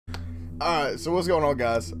Alright, so what's going on,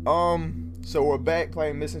 guys? So we're back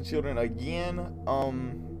playing Missing Children again.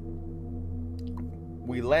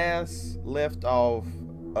 We last left off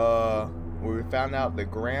where we found out the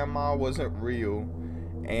grandma wasn't real,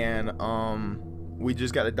 and we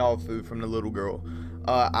just got the dog food from the little girl.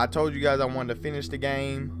 I told you guys I wanted to finish the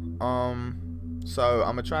game. So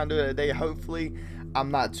I'm gonna try and do it today. Hopefully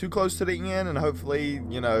I'm not too close to the end, and hopefully,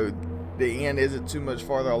 you know, the end isn't too much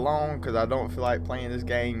farther along, because I don't feel like playing this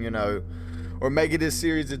game, you know, or making this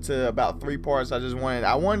series into about 3 parts. I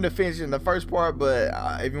wanted to finish in the first part, but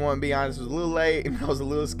if you want to be honest, it was a little late and I was a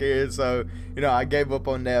little scared, so, you know, I gave up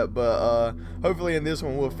on that. But hopefully in this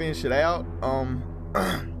one we'll finish it out.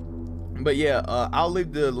 But yeah, I'll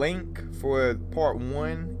leave the link for part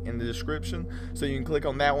 1 in the description, so you can click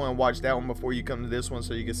on that one and watch that one before you come to this one,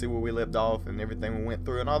 so you can see where we left off and everything we went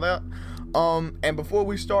through and all that. And before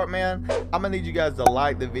we start, man, I'm gonna need you guys to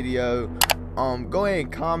like the video, go ahead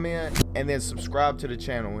and comment, and then subscribe to the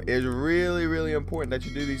channel. It's really important that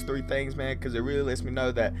you do these 3 things, man, because it really lets me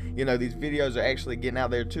know that, you know, these videos are actually getting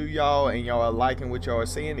out there to y'all, and y'all are liking what y'all are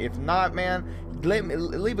seeing. If not, man,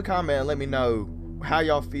 leave a comment and let me know how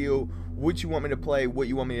y'all feel, what you want me to play, what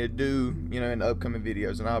you want me to do, you know, in the upcoming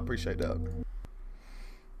videos, and I appreciate that.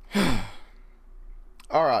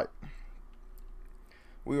 Alright,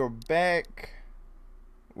 we are back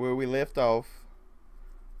where we left off.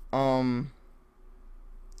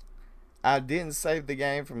 I didn't save the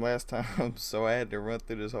game from last time, so I had to run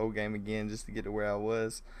through this whole game again just to get to where I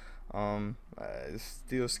was. It's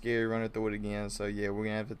still scary running through it again, so yeah, we're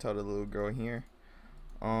gonna have to tell the little girl here.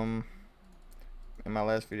 In my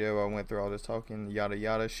last video, I went through all this talking, yada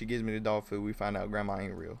yada. She gives me the dog food. We find out grandma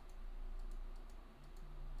ain't real.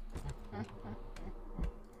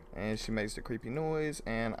 And she makes the creepy noise,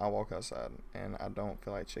 and I walk outside, and I don't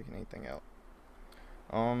feel like checking anything out.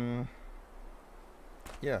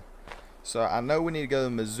 Yeah. So I know we need to go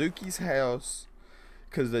to Mizuki's house,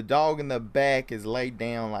 because the dog in the back is laid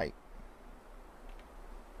down like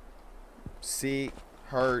sick,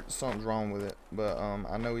 hurt, something's wrong with it. But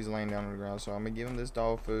I know he's laying down on the ground, so I'm gonna give him this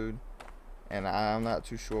dog food, and I'm not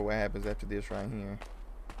too sure what happens after this right here.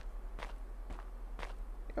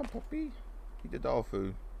 Yeah, puppy, eat the dog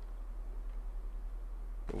food.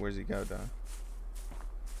 But where's he go, though?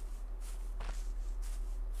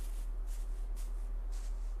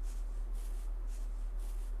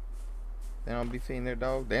 They don't be feeding their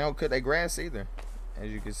dog. They don't cut their grass either, as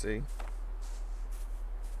you can see.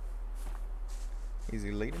 Is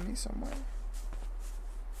he leading me somewhere?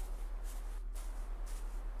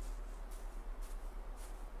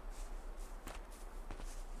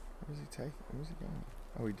 Where's he taking? Where's he going?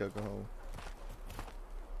 Oh, he dug a hole.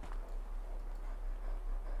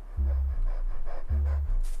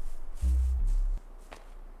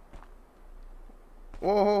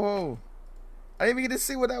 Whoa, whoa, whoa. I didn't even get to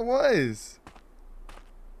see what that was.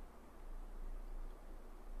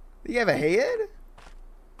 Did he have a head?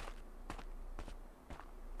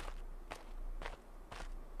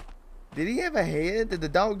 Did he have a head? Did the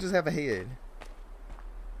dog just have a head?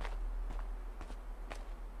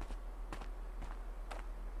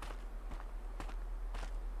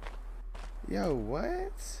 Yo,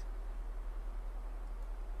 what?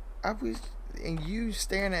 I wish, and you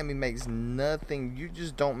staring at me makes nothing. You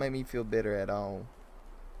just don't make me feel better at all.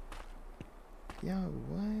 Yo,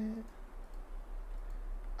 what?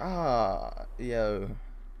 Ah, yo.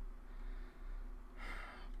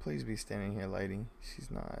 Please be standing here, lady.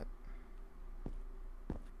 She's not.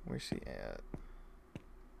 Where's she at?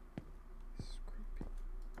 This is creepy.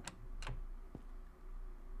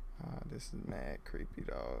 Ah, this is mad creepy,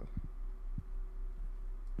 dog.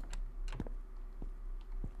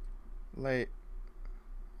 Late.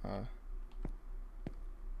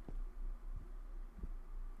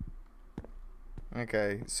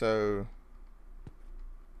 Okay, so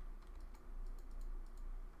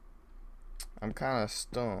I'm kind of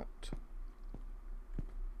stumped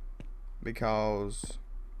because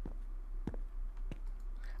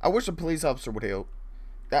I wish a police officer would help.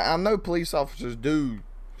 I know police officers do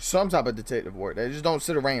some type of detective work. They just don't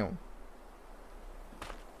sit around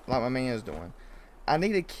like my man's doing. I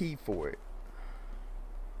need a key for it.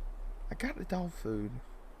 I got the dog food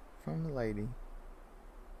from the lady.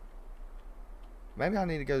 Maybe I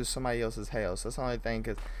need to go to somebody else's house. That's the only thing,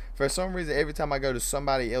 because for some reason, every time I go to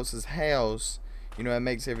somebody else's house, you know, it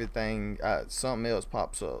makes everything, something else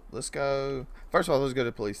pops up. Let's go. First of all, let's go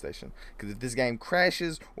to the police station, because if this game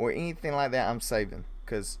crashes or anything like that, I'm saving,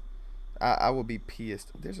 because I will be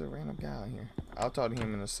pissed. There's a random guy out here. I'll talk to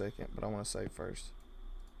him in a second, but I want to save first.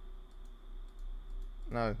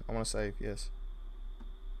 No, I want to save, yes.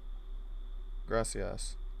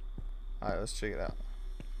 Gracias. Alright, let's check it out.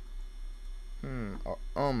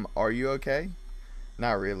 Are you okay?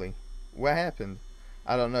 Not really. What happened?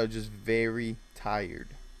 I don't know, just very tired.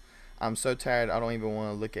 I'm so tired I don't even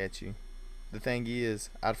want to look at you. The thing is,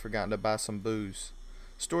 I'd forgotten to buy some booze.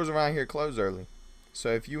 Stores around here close early. So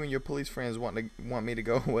if you and your police friends want me to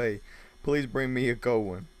go away, please bring me a cold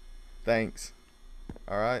one. Thanks.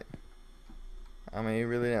 Alright. I mean, it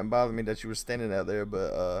really didn't bother me that you were standing out there,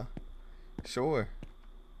 but sure.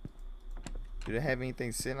 Do they have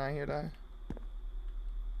anything sitting out here though?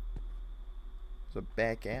 It's a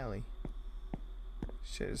back alley.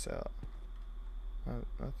 Check this out.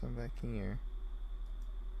 Nothing back here.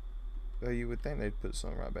 Well, you would think they'd put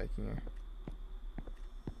something right back here.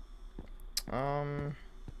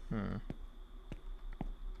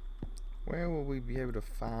 Where will we be able to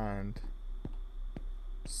find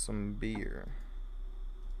some beer?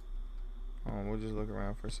 We'll just look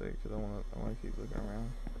around for a sec because I want to keep looking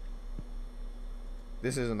around.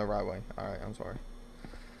 This isn't the right way. All right, I'm sorry.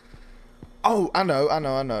 Oh, I know.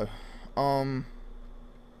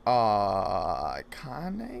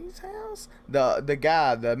 Kanye's house. The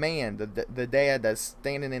guy, the man, the dad that's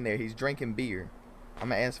standing in there. He's drinking beer. I'm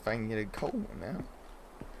gonna ask if I can get a cold one now.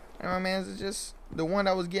 And my man's just the one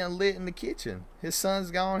that was getting lit in the kitchen. His son's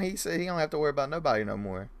gone. He said he don't have to worry about nobody no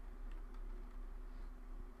more.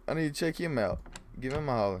 I need to check him out. Give him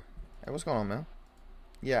a holler. Hey, what's going on, man?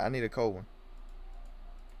 Yeah, I need a cold one.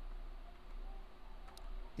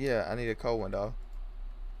 Yeah, I need a cold one, dog.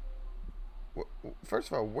 First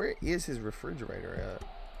of all, where is his refrigerator at?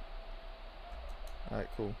 Alright,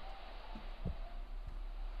 cool.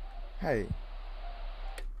 Hey,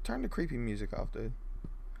 turn the creepy music off, dude.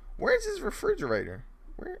 Where's his refrigerator?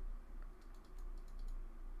 Where'd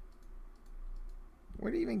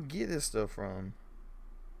he even get this stuff from?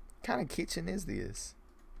 What kind of kitchen is this?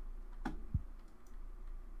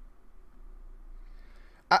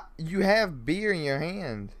 You have beer in your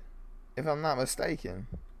hand, if I'm not mistaken.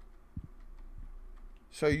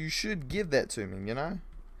 So you should give that to me, you know?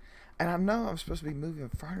 And I know I'm supposed to be moving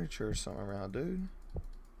furniture or something around, dude.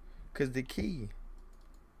 Because the key.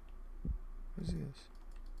 What is this?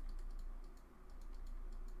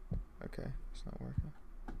 Okay, it's not working.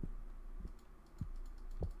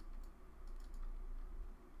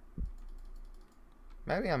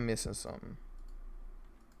 Maybe I'm missing something.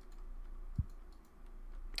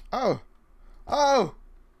 Oh! Oh!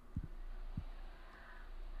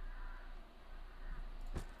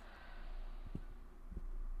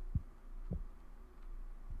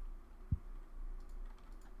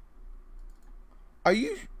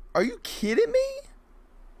 Are you kidding me?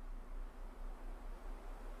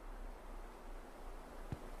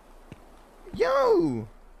 Yo!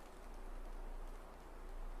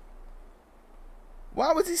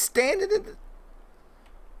 Why was he standing in the...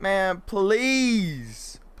 Man,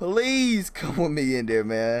 please. Please come with me in there,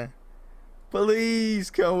 man. Please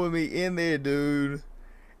come with me in there, dude.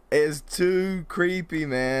 It's too creepy,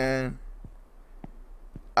 man.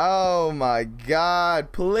 Oh my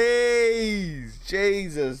God, please.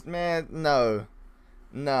 Jesus, man. No.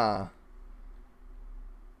 Nah.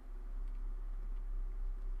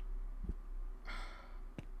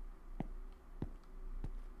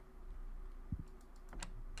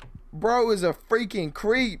 Bro is a freaking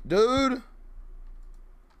creep, dude.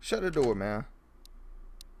 Shut the door, man.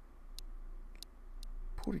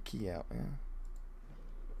 Pull the key out, man.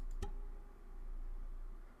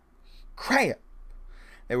 Crap.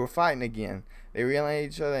 They were fighting again. They were yelling at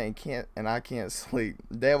each other and I can't sleep.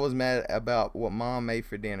 Dad was mad about what Mom made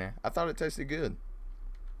for dinner. I thought it tasted good.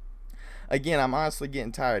 Again, I'm honestly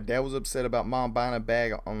getting tired. Dad was upset about Mom buying a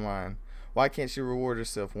bag online. Why can't she reward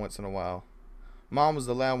herself once in a while? Mom was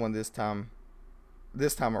the loud one this time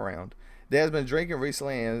around. Dad's been drinking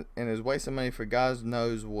recently and is wasting money for God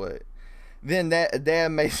knows what. Then Dad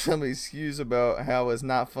made some excuse about how it's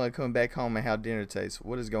not fun coming back home and how dinner tastes.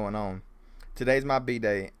 What is going on? Today's my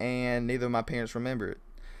B-day, and neither of my parents remember it.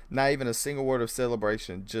 Not even a single word of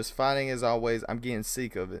celebration. Just fighting as always. I'm getting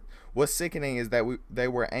sick of it. What's sickening is that they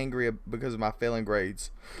were angry because of my failing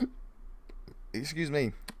grades. Excuse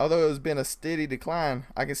me. Although it has been a steady decline,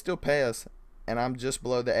 I can still pass, and I'm just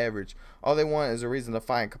below the average. All they want is a reason to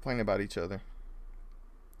fight and complain about each other.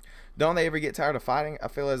 Don't they ever get tired of fighting? I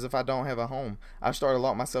feel as if I don't have a home. I start to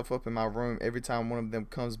lock myself up in my room every time one of them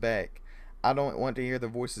comes back. I don't want to hear their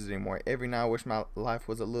voices anymore. Every night I wish my life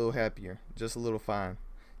was a little happier. Just a little fine.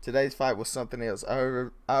 Today's fight was something else. I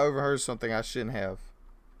overheard something I shouldn't have.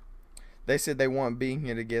 They said they weren't being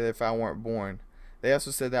here together if I weren't born. They also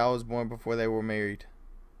said that I was born before they were married.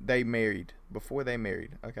 They married. Before they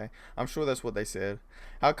married. Okay. I'm sure that's what they said.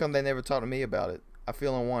 How come they never talked to me about it? I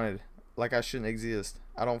feel unwanted. like I shouldn't exist.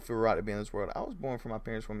 I don't feel right to be in this world. I was born from my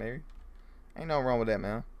parents were married. Ain't nothing wrong with that,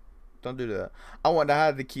 man. Don't do that. I want to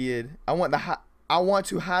hide the kid. I want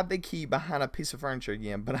to hide the key behind a piece of furniture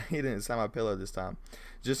again, but I hid it inside my pillow this time.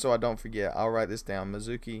 Just so I don't forget. I'll write this down.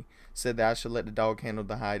 Mizuki said that I should let the dog handle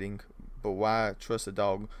the hiding. But why trust a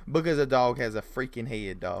dog? Because a dog has a freaking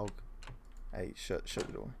head, dog. Hey, shut the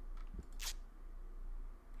door.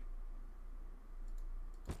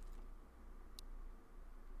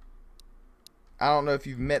 I don't know if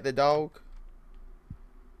you've met the dog.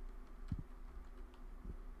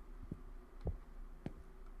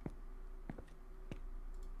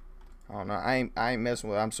 I don't know. I ain't messing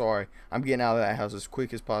with it. I'm sorry. I'm getting out of that house as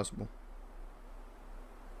quick as possible.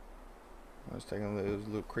 I was taking it was a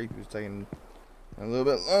little creepy. It was taking a little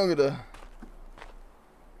bit longer to.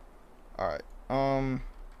 Alright.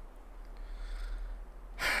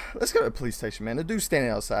 Let's go to the police station, man. The dude's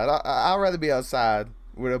standing outside. I'd rather be outside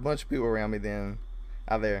with a bunch of people around me than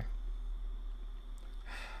out there.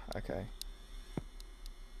 Okay.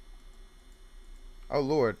 Oh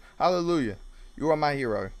Lord. Hallelujah. You are my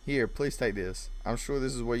hero. Here, please take this. I'm sure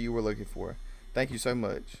this is what you were looking for. Thank you so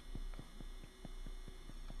much.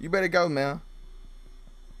 You better go, man.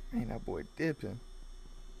 Ain't that boy dipping.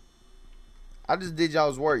 I just did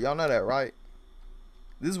y'all's work. Y'all know that, right?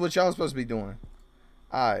 This is what y'all supposed to be doing.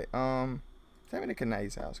 Alright, take me to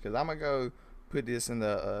Kanae's house, because I'm going to go put this in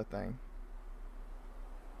the thing.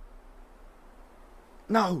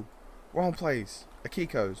 No! Wrong place.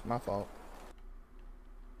 Akiko's. My fault.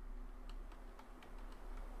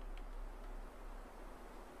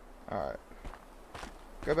 Alright.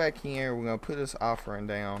 Go back here. We're going to put this offering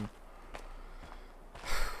down.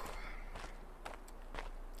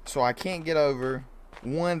 So I can't get over.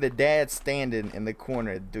 One, the dad standing in the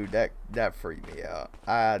corner. Dude, that freaked me out.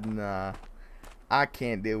 Nah. I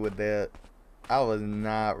can't deal with that. I was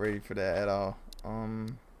not ready for that at all.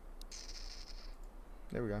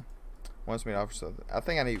 There we go. Wants me to offer something. I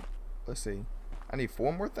think I need, let's see. I need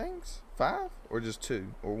 4 more things? 5? Or just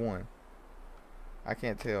 2? Or 1? I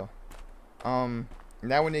can't tell.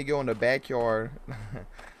 Now we need to go in the backyard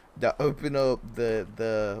to open up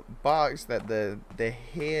the box that the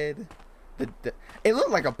head it looked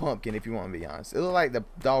like a pumpkin, if you want to be honest. It looked like the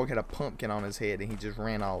dog had a pumpkin on his head and he just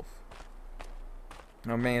ran off.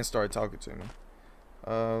 My man started talking to me.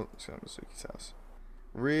 Let's go to Mizuki's house.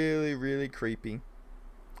 Really, really creepy.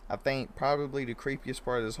 I think probably the creepiest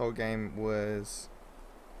part of this whole game was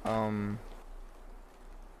why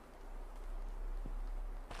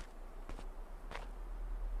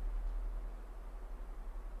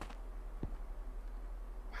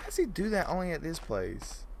does he do that only at this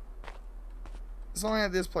place? It's only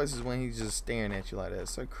at this place is when he's just staring at you like that.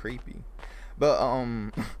 It's so creepy. But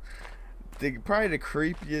probably the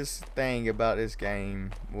creepiest thing about this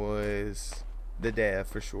game was the dad,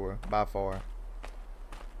 for sure, by far.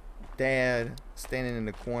 Dad standing in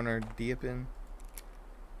the corner dipping.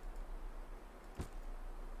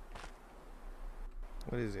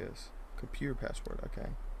 What is this? Computer password. Okay.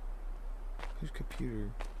 Whose computer?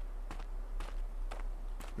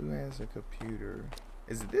 Who has a computer?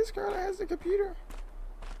 Is it this girl that has the computer?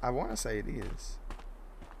 I want to say it is.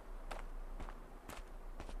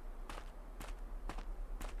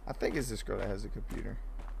 I think it's this girl that has a computer.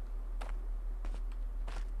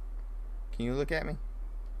 Can you look at me?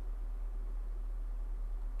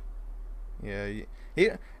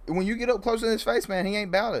 Yeah, when you get up close to his face, man, he ain't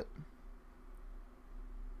about it.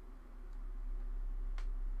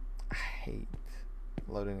 I hate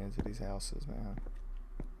loading into these houses, man.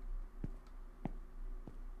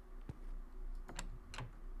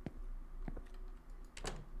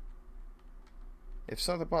 If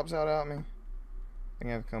something pops out at me, I'm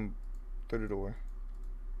gonna have to come through the door.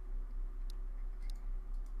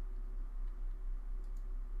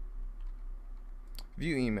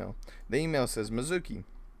 View email. The email says, Mizuki,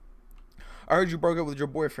 I heard you broke up with your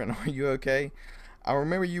boyfriend. Are you okay? I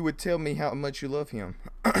remember you would tell me how much you love him.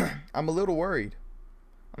 I'm a little worried.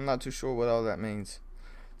 I'm not too sure what all that means.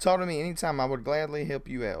 Talk to me anytime. I would gladly help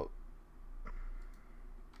you out.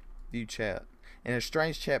 View chat. In a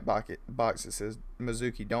strange chat box it says,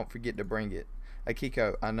 Mizuki, don't forget to bring it.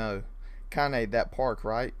 Akiko, I know. Kanae, that park,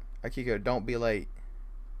 right? Akiko, don't be late.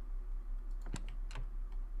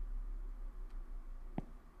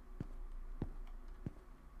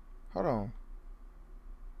 Hold on.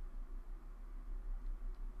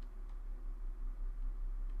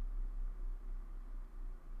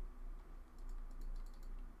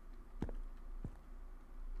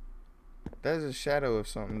 There's a shadow of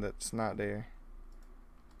something that's not there.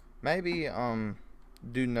 Maybe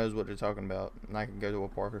dude knows what they're talking about and I can go to a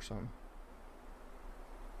park or something.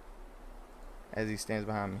 as he stands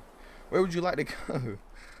behind me. Where would you like to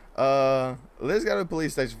go? Let's go to the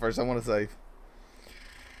police station first. I want to save.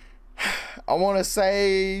 I want to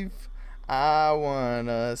save. I want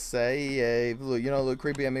to save. Look, you don't look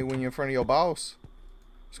creepy at me when you're in front of your boss.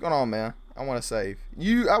 What's going on, man? I want to save.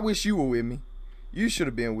 I wish you were with me. You should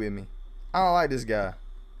have been with me. I don't like this guy.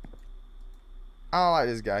 I don't like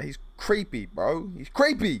this guy. He's creepy, bro. He's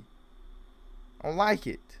creepy. I don't like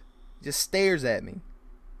it. He just stares at me.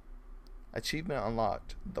 Achievement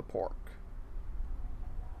unlocked. The park.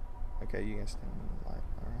 Okay, you can stand in the light.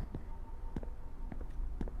 Alright.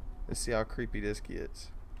 Let's see how creepy this gets.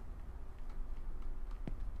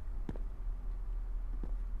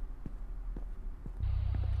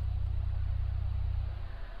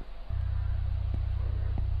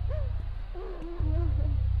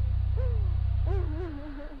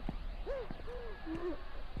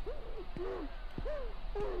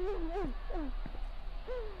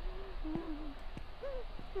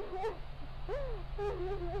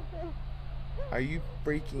 Are you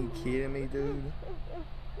freaking kidding me, dude?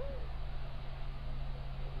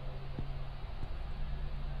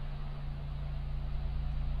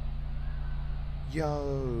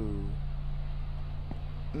 Yo.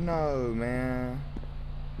 No, man.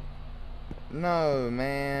 No,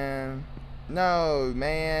 man. No,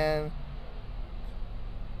 man.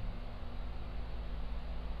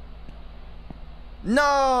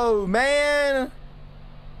 No, man.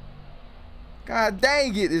 God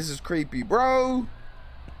dang it, this is creepy, bro.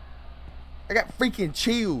 I got freaking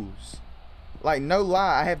chills. Like, no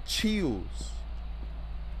lie, I have chills.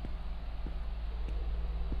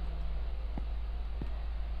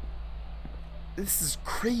 This is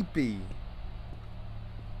creepy.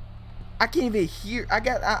 I can't even hear.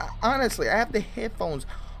 Honestly, I have the headphones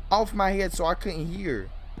off my head so I couldn't hear.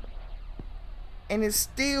 And it's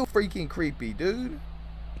still freaking creepy, dude.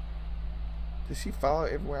 Does she follow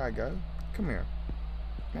everywhere I go? Come here.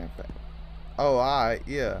 Matter of fact. Oh, alright,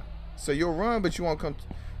 yeah. So you'll run, but you won't come.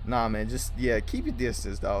 Nah, man, just keep your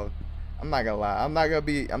distance, dog. I'm not gonna lie. I'm not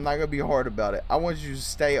gonna be hard about it. I want you to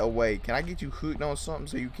stay away. Can I get you hooked on something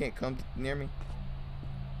so you can't come near me?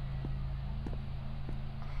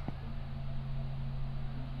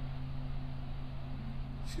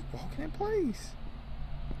 She's walking in place.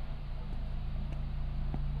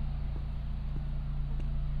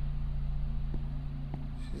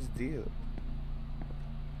 She's dipped.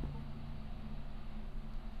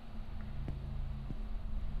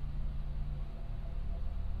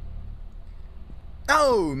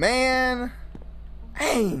 No, man.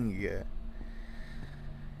 Dang.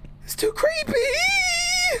 It's too creepy.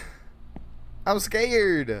 I'm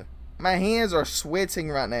scared. My hands are sweating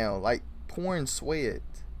right now, like pouring sweat.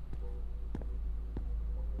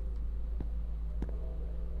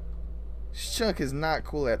 This chunk is not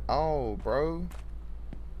cool at all, bro.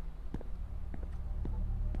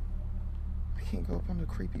 I can't go up on the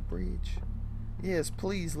creepy bridge. Yes,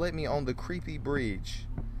 please let me on the creepy bridge.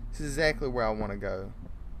 This is exactly where I want to go.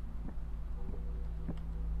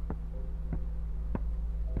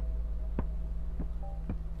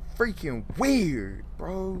 Freaking weird,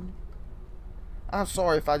 bro. I'm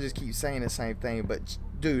sorry if I just keep saying the same thing, but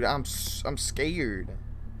dude, I'm scared.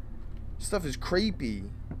 Stuff is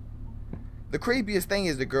creepy. The creepiest thing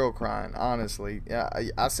is the girl crying, honestly.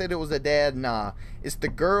 I said it was the dad. Nah, it's the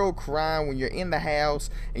girl crying when you're in the house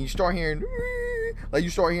and you start hearing, like, you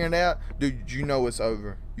start hearing that, dude, you know it's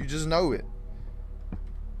over. You just know it.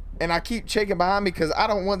 And I keep checking behind me because I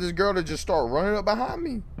don't want this girl to just start running up behind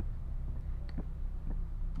me.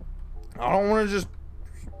 I don't want to just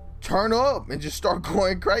turn up and just start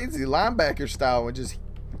going crazy, linebacker style, and just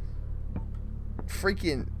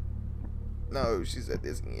freaking. No, she's at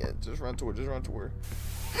this end. Just run to her. Just run to her.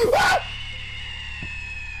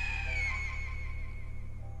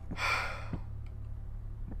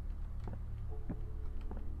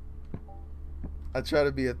 I try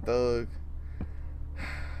to be a thug.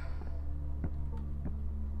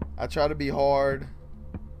 I try to be hard.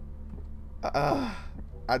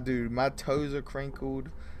 I do. My toes are crinkled.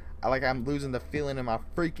 I'm losing the feeling in my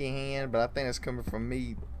freaking hand, but I think it's coming from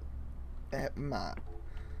me. That my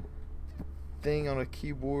thing on a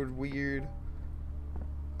keyboard weird.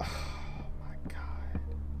 Oh my god.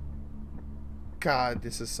 God,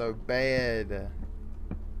 this is so bad.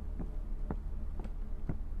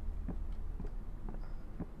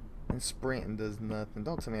 And sprinting does nothing.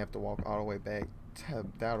 Don't tell me I have to walk all the way back.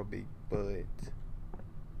 That'll be butt.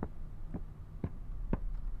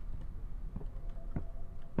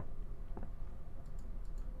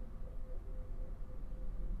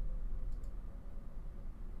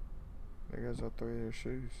 There goes all three of their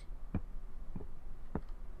shoes.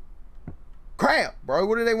 Crap, bro.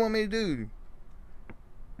 What do they want me to do?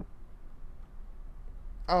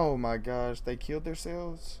 Oh my gosh, they killed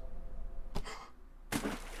themselves?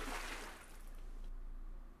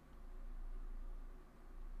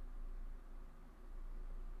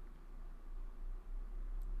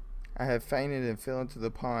 I had fainted and fell into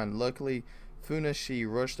the pond. Luckily, Funashi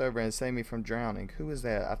rushed over and saved me from drowning. Who is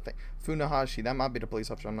that? I think Funahashi. That might be the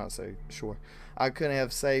police officer. I'm not so sure. I couldn't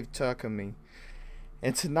have saved Takumi.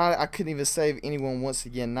 And tonight, I couldn't even save anyone once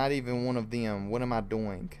again. Not even one of them. What am I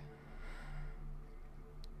doing?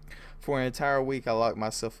 For an entire week, I locked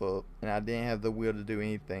myself up, and I didn't have the will to do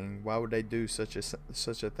anything. Why would they do such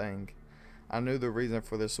a thing? I knew the reason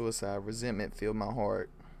for their suicide. Resentment filled my heart.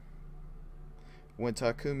 When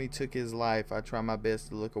Takumi took his life, I tried my best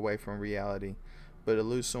to look away from reality, but to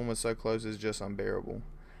lose someone so close is just unbearable.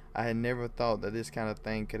 I had never thought that this kind of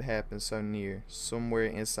thing could happen so near. Somewhere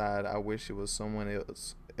inside, I wish it was someone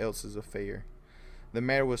else's affair. The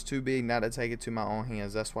matter was too big not to take it to my own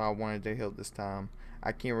hands. That's why I wanted to help this time.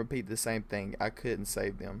 I can't repeat the same thing. I couldn't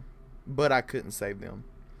save them. But I couldn't save them.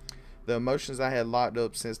 The emotions I had locked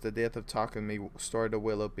up since the death of Takumi started to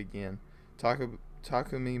well up again.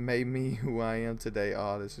 Takumi made me who I am today.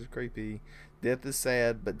 Oh, this is creepy. Death is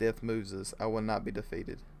sad, but death moves us. I will not be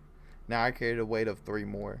defeated. Now I carry the weight of 3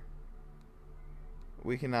 more.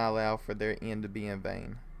 We cannot allow for their end to be in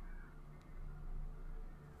vain.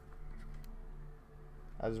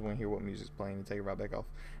 I just want to hear what music's playing and take it right back off.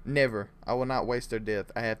 Never. I will not waste their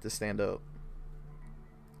death. I have to stand up.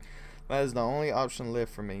 That is the only option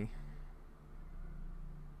left for me.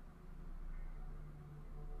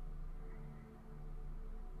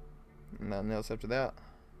 Nothing else after that.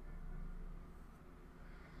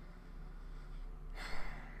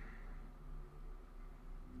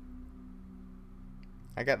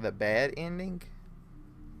 I got the bad ending.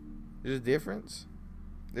 There's a difference.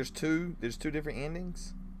 There's two different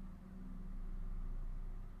endings.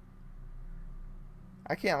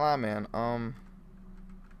 I can't lie, man.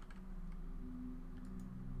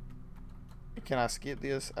 Can I skip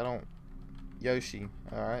this? I don't. Yoshi,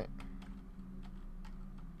 alright.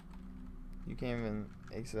 You can't even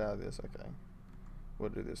exit out of this. Okay. We'll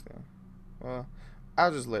do this then. Well,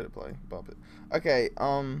 I'll just let it play. Bump it. Okay,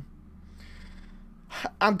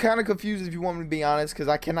 I'm kind of confused, if you want me to be honest, because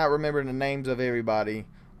I cannot remember the names of everybody.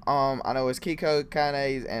 I know it's Kiko,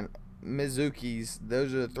 Kane's, and Mizuki's.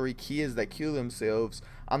 Those are the 3 kids that kill themselves.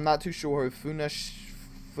 I'm not too sure who Funa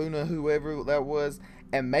whoever that was,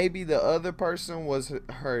 and maybe the other person was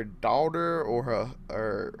her daughter or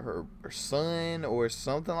her son or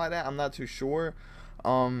something like that. I'm not too sure.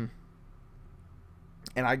 And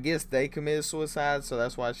I guess they committed suicide, so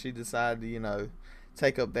that's why she decided to, you know,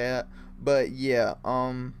 take up that. But yeah,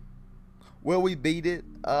 well, we beat it.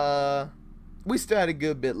 We still had a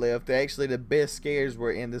good bit left. Actually, the best scares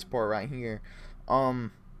were in this part right here.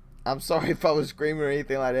 I'm sorry if I was screaming or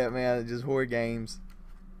anything like that, man. Just horror games.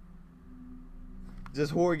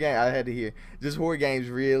 Just horror game. I had to hear. Just horror games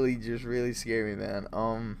really scare me, man.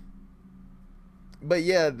 But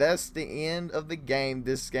yeah, that's the end of the game.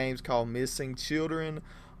 This game's called Missing Children.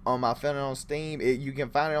 I found it on Steam. You can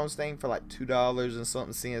find it on Steam for like $2 and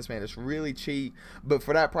something cents, man. It's really cheap, but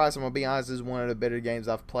for that price, I'm gonna be honest, this is one of the better games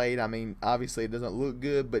I've played. I mean, obviously it doesn't look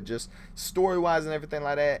good, but just story wise and everything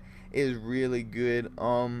like that is really good.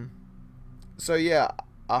 So yeah,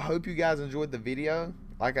 I hope you guys enjoyed the video.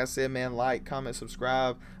 Like I said, man, like, comment,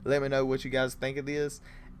 subscribe, let me know what you guys think of this,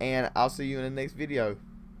 and I'll see you in the next video.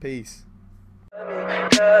 Peace.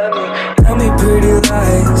 Tell me pretty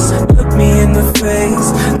lies, look me in the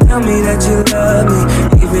face, tell me that you love me,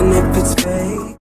 even if it's fake.